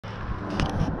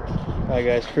Alright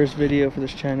guys, first video for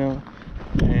this channel,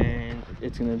 and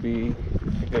it's gonna be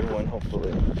a good one,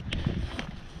 hopefully.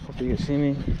 Hopefully you can see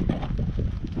me.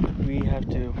 We have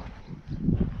to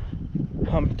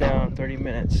pump down 30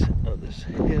 minutes of this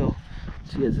hill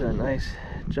to get to that nice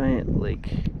giant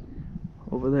lake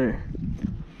over there.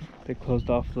 They closed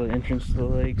off the entrance to the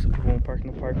lake so people won't park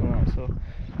in the parking lot, so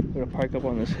we're gonna park up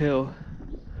on this hill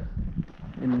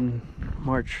and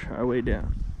march our way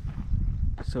down.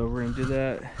 So we're gonna do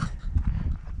that.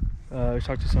 We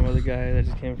talked to some other guy that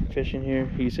just came from fishing here.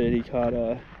 He said he caught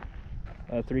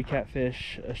 3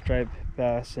 catfish, a striped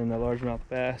bass, and a largemouth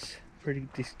bass. Pretty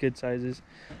good sizes.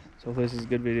 So hopefully this is a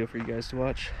good video for you guys to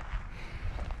watch.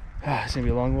 It's gonna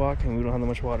be a long walk and we don't have that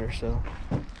much water, so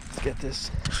let's get this.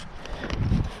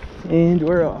 And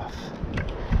we're off.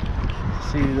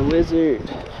 See the wizard.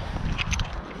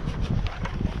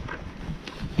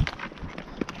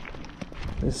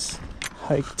 This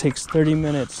hike takes 30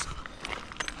 minutes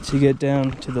to get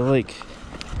down to the lake.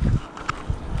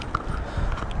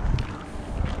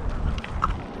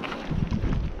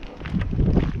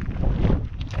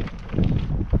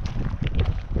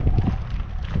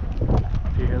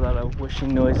 You hear a lot of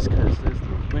whooshing noise because it's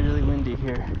really windy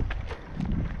here.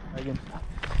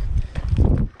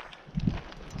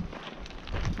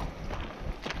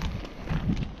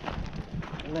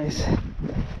 Nice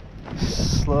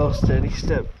slow steady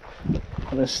step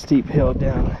on a steep hill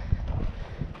down.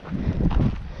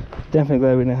 Definitely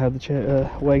glad we didn't have the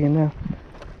wagon now.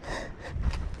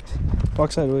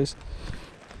 Walk sideways.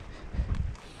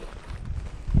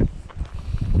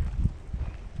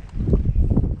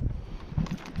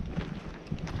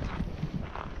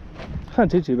 Not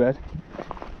too bad.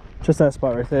 Just that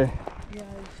spot right there. Yeah,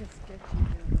 it's just sketchy.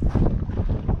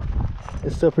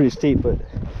 It's still pretty steep, but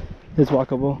it's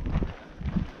walkable.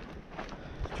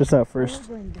 Just that first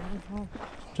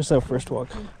walk.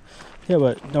 Yeah,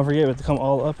 but don't forget we have to come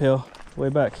all uphill way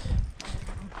back.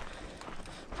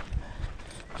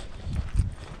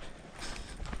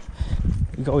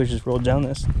 You can always just roll down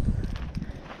this.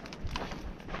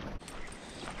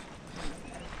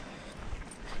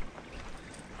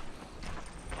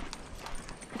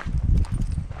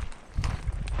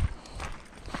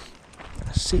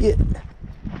 I see it.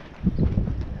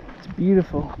 It's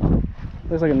beautiful.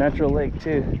 Looks like a natural lake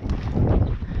too.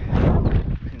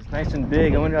 It's nice and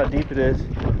big. I wonder how deep it is.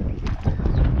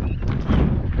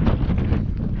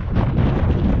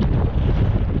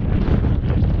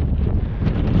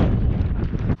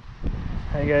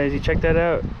 Hey guys, you check that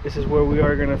out? This is where we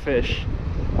are gonna fish.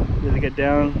 We're gonna get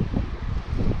down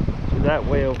to that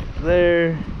way over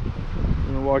there.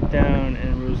 We're gonna walk down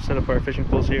and we'll set up our fishing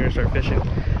poles here and start fishing.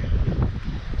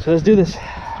 So let's do this.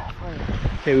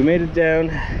 Okay, we made it down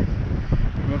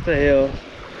from up the hill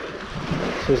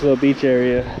to this little beach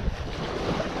area.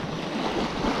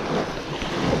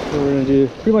 So we're gonna do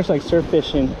pretty much like surf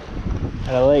fishing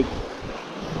at a lake.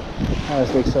 Oh,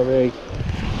 this lake's so big.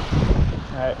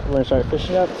 Alright, we're gonna start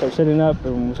fishing up, start sitting up,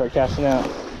 and we'll start casting out.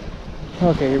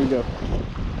 Okay, here we go.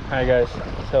 Alright guys,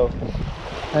 so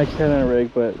I actually had on a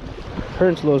rig, but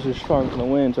current's lows are strong from the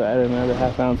wind, so I added another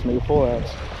 ½ ounce to make a full ounce.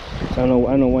 So I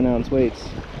know 1 ounce weights.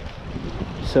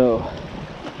 So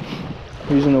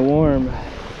we're using a worm,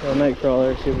 a night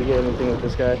crawler, see if we get anything with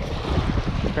this guy.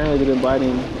 Apparently they've been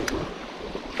biting,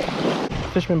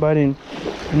 fish been biting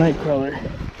a night crawler.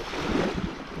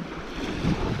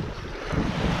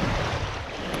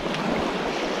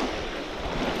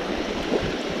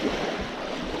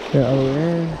 Get all the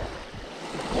way in,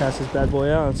 cast this bad boy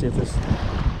out and see if this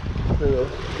little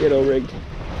ghetto rigged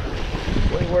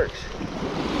way works.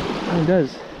 And it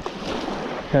does.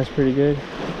 Cast pretty good.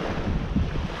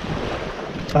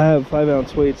 I have 5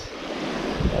 ounce weights.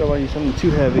 I don't want to use something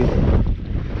too heavy.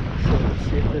 So let's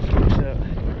see if this works out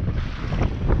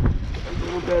a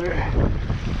little better.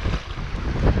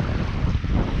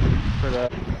 For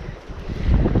that.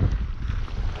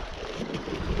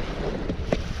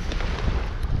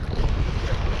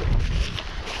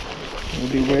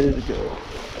 We'll be ready to go.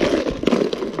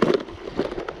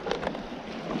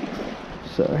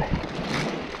 Sorry.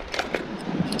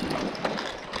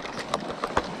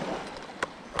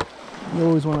 You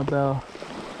always want to bow.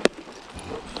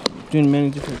 Doing many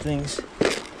different things.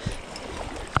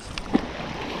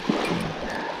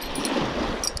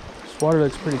 This water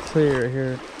looks pretty clear right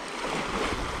here.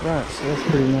 Right, so that's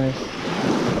pretty nice.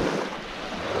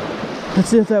 Let's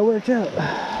see if that worked out.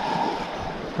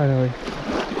 Finally.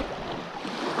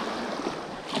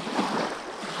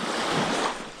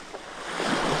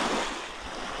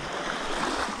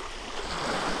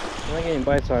 I'm not getting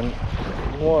bites on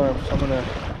warm, so I'm gonna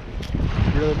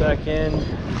reel it back in.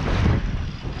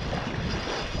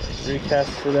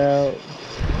 recast it out,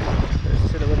 let it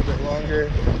sit a little bit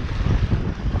longer.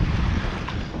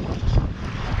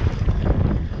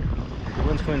 The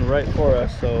wind's coming right for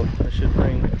us, so it should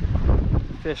bring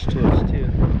fish to us too.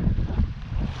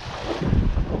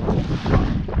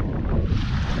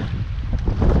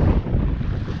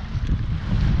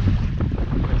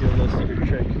 I'm gonna do a little secret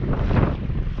trick.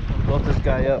 I'll blow this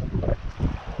guy up.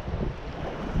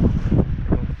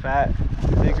 Fat,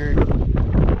 bigger,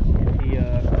 and he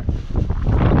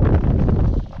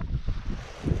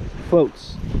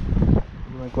floats.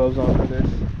 Put my gloves on for this.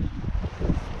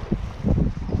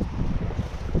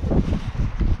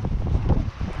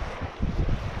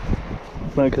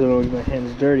 Not because I don't want to get my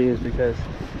hands dirty, is because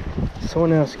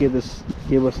someone else gave us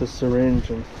a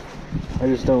syringe, and I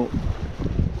just don't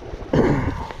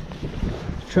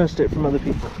trust it from other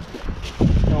people.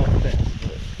 No offense.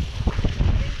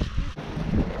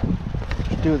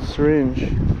 Do with a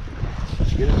syringe.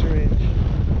 Let's get a syringe.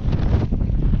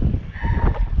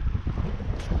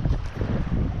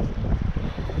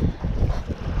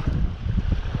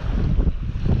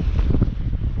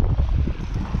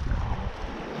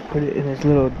 Put it in this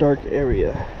little dark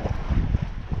area.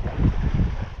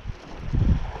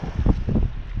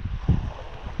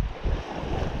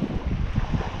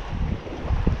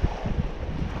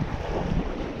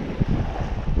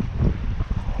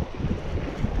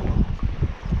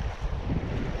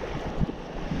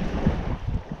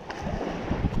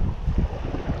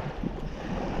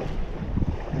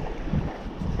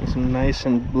 Some nice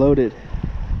and bloated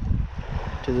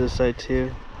to this side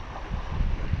too.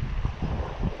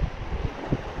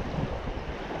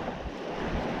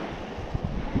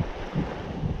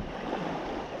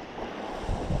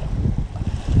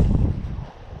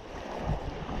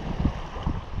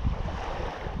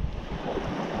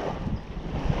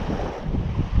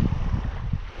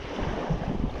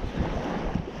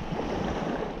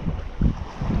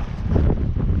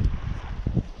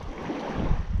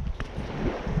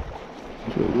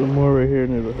 A little more right here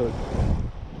near the hook.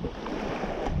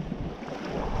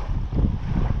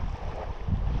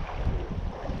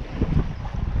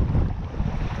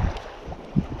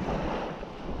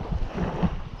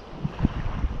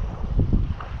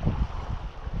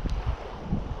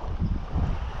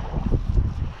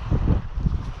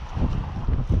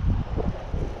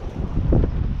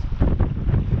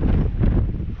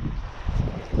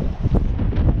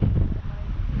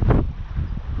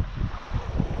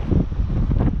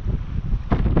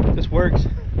 This works.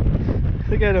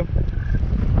 Look at him.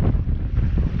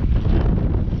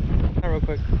 Real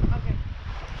quick. Okay.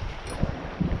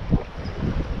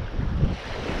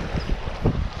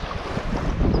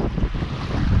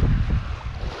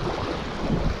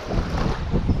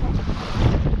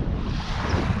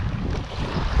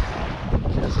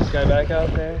 Cast this guy back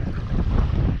out there.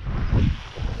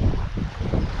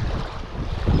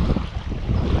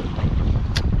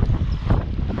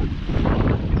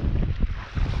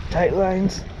 Tight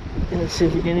lines, and let's see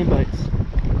if we get any bites.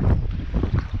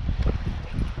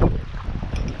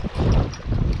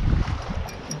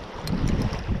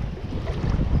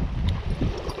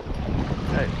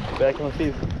 Alright, back in with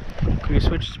you. Can we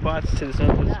switch spots to this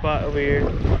other spot over here?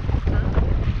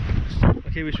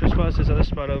 Okay, we switched spots to this other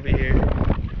spot over here.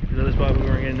 This other spot we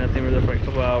weren't getting nothing. We were there for like a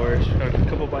couple hours. Got a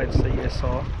couple bites that you guys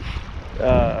saw.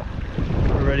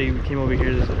 Already we came over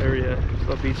here to this area,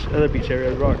 this other beach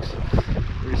area, rocks.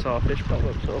 We saw a fish pop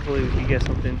up, so hopefully we can get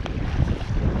something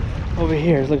over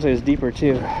here. It looks like it's deeper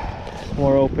too. It's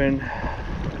more open.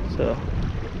 So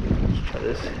let's try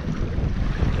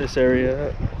this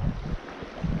area.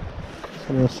 So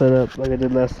I'm gonna set up like I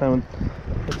did last time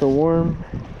with the worm.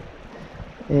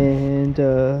 And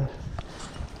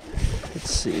let's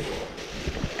see.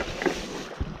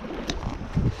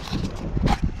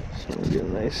 So we'll get a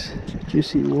nice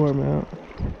juicy worm out.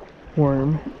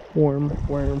 Worm.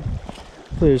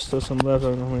 There's still some left. I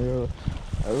don't know how many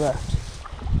are left.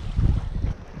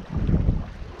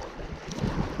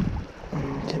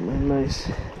 Get my nice.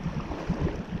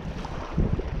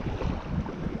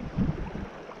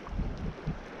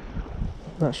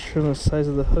 Not sure the size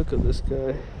of the hook of this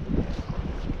guy.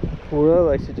 What I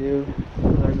like to do, I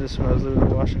learned this when I was living in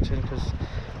Washington, because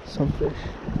some fish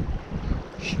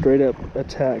straight up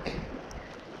attack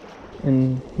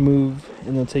and move,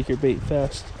 and they'll take your bait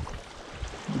fast.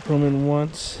 You put them in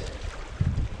once,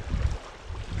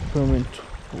 put them in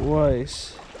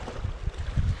twice,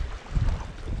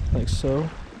 like so,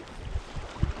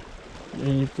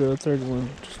 and you throw a third one,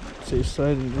 just safe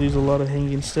side. It leaves a lot of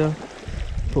hanging stuff,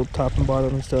 pull top and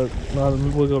bottom and stuff, a lot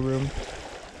of wiggle room.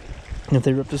 And if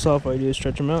they rip this off, all you do is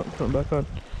stretch them out, put them back on.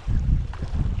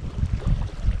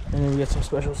 And then we got some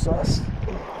special sauce.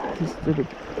 These little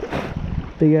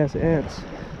big ass ants.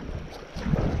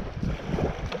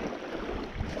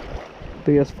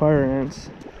 Big ass fire ants.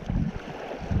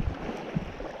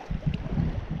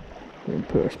 And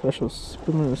put our put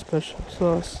them in a special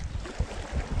sauce.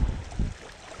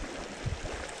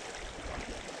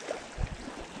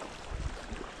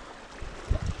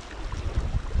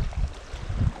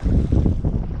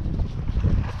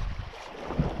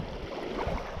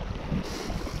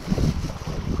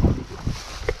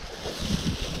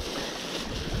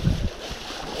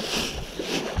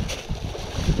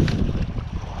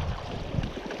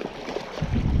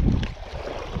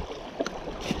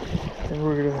 And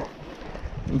we're gonna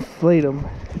inflate them.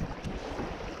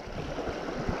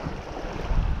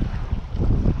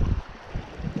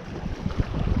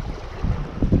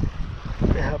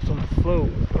 It helps them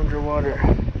float underwater.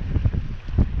 What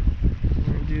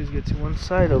we're gonna do is get to one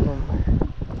side of them.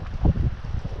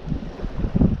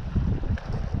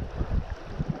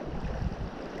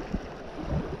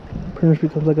 Pretty much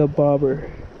becomes like a bobber.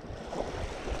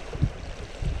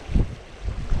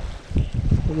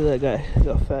 Look at that guy.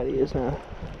 Look how fat he is now.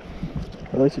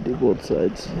 I like to do both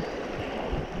sides.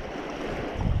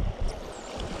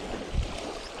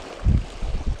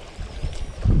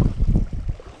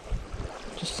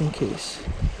 Just in case.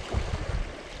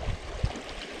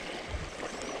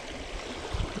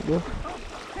 There you go.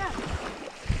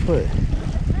 What?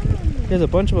 There's a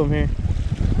bunch of them here.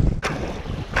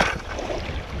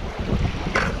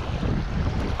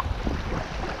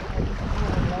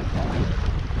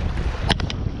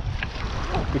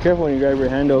 Be careful when you grab your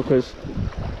handle, because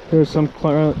there's some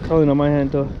crawling on my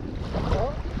hand though.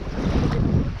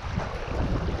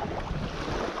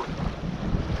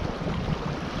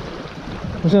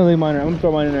 I'm just gonna leave mine. I'm gonna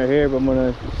throw mine in right here, but I'm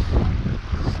gonna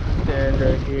stand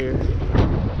right here.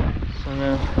 So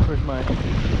now, where's mine?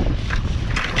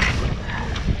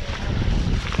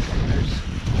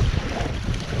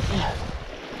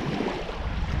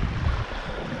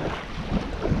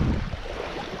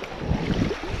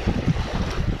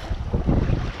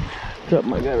 Drop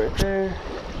my guy right there.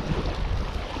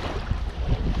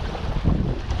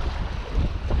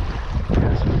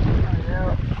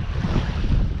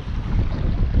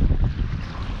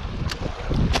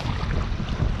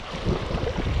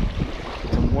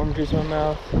 Some warm juice in my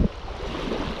mouth.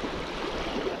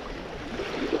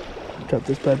 Drop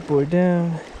this bad boy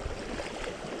down.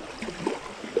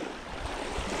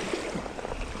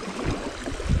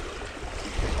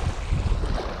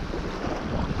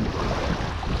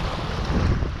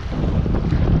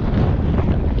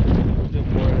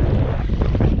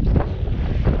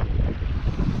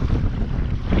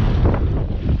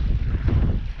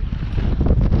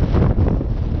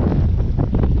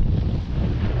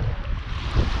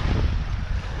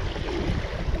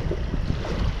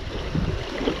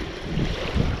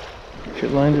 Your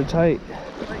lines are tight.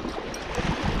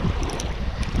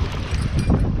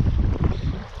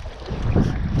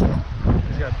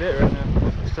 He's got bit right now.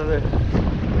 He's still there.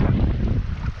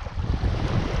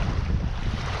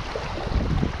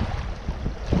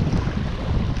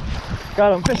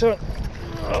 Got him. Fish on.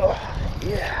 Oh,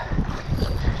 yeah.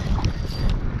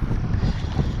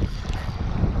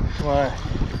 Come on.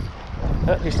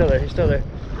 Oh, he's still there. He's still there.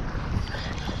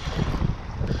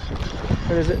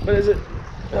 What is it? What is it?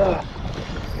 Oh.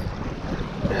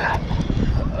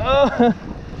 Oh,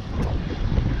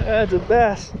 that's a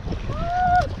bass.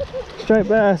 Striped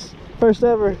bass. First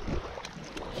ever.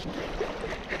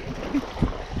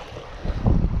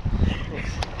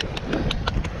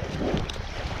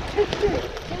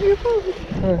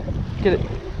 Get it.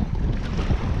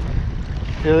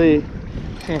 Really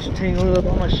tangled up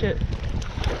on my shit.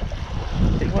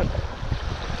 Take one.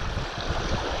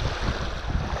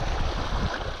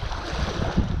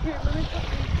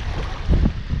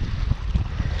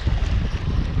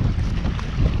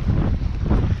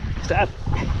 Stop.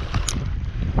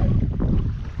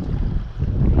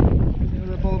 It was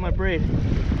a bowl of my braid.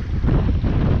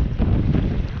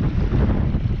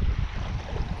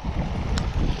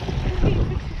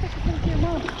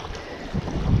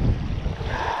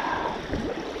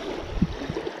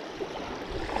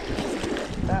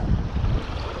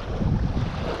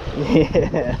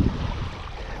 Yeah.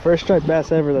 First striped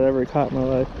bass ever that I ever caught in my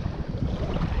life.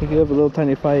 He gave up a little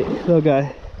tiny fight. Little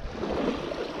guy.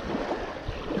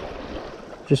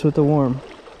 Just with the worm.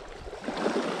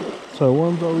 So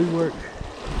worms always work.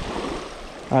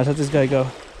 Alright, let's let this guy go.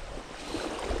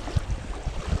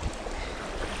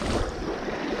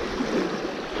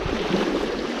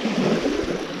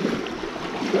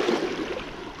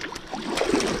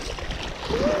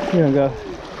 Here we go.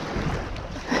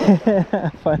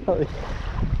 Finally.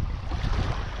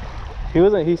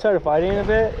 He started fighting a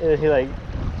bit, and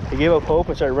he gave up hope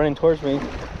and started running towards me.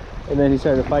 And then he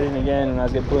started fighting again, and I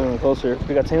was getting pulling him closer.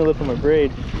 We got tangled up in my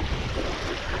braid.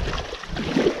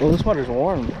 Well, this water's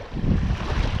warm.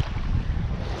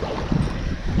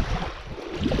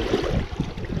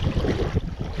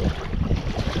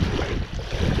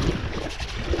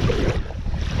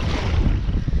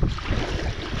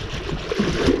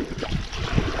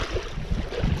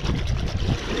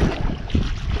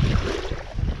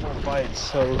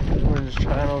 So we're just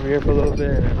trying over here for a little bit,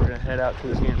 and then we're gonna head out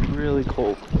because it's getting really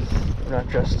cold. We're not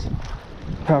dressed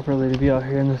properly to be out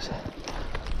here in this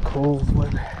cold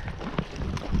weather.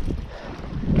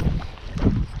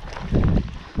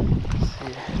 Let's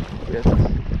see, we have this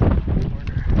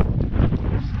corner.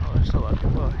 Oh, there's still a lot of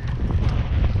people out here.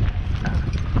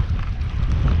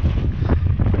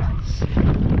 Let's see.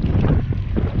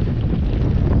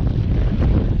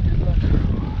 Good luck.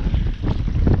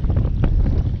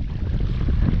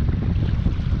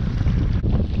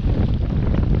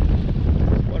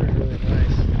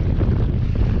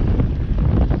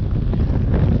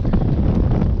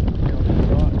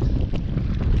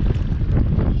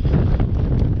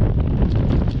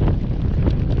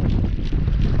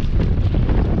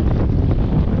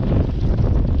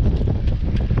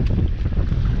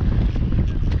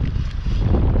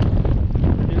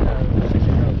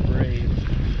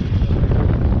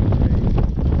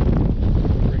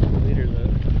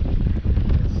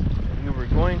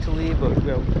 To leave, but we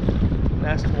have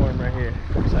last warm right here.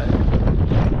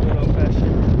 Good old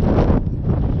fashioned.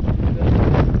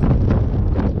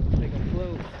 Make them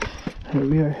float. And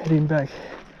we are heading back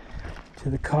to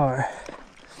the car.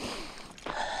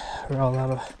 We're all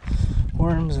out of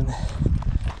worms, and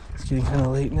it's getting kind of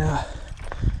late now,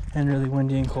 and really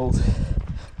windy and cold.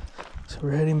 So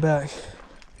we're heading back.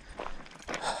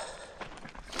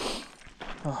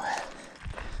 Oh man,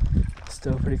 it's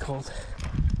still pretty cold.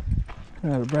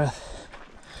 I'm out of breath,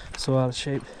 so out of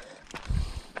shape.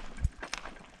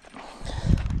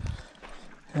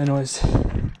 Anyways,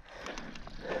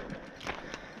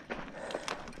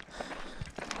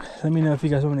 let me know if you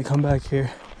guys want me to come back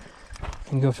here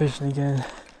and go fishing again.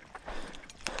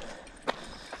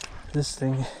 This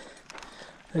thing,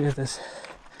 look at this.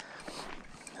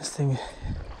 This thing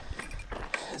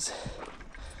is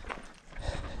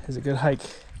a good hike,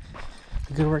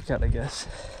 a good workout, I guess.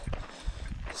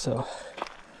 So,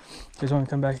 if you guys want to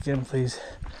come back again, please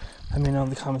let me know in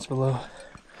the comments below.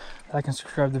 Like and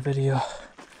subscribe to the video.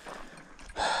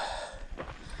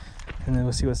 And then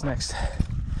we'll see what's next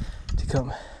to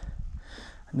come. I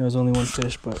know there's only one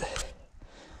fish, but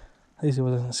at least it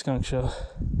wasn't a skunk show.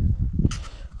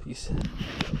 Peace.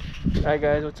 Alright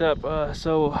guys, what's up?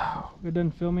 So, we're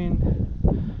done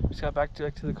filming. Just got back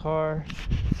to the car.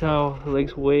 So, the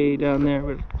lake's way down there.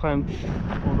 We're climbed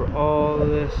over all of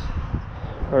this,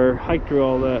 or hiked through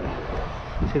all that.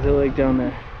 See the lake down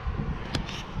there.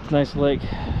 Nice lake.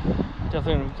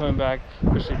 Definitely gonna be coming back,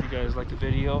 especially if you guys like the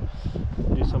video.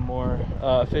 Do some more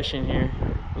fishing here.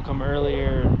 We'll come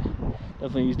earlier and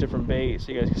definitely use different bait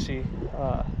so you guys can see.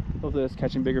 Hopefully that's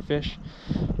catching bigger fish.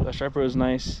 The striper was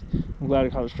nice. I'm glad I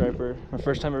caught a striper. My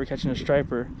first time ever catching a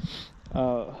striper.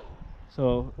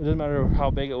 So it doesn't matter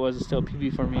how big it was, it's still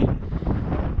PB for me.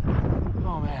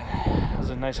 Oh man, it was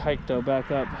a nice hike though, back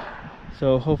up.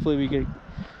 So hopefully we can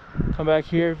come back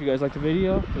here. If you guys like the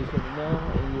video, please let me know,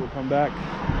 and we will come back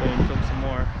and film some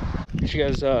more. Make sure you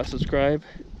guys subscribe,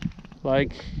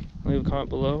 like, leave a comment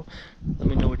below. Let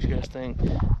me know what you guys think.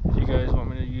 If you guys want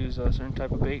me to use a certain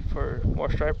type of bait for more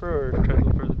striper, or try to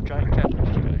go for the giant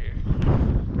catfish you got here.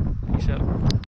 Peace out.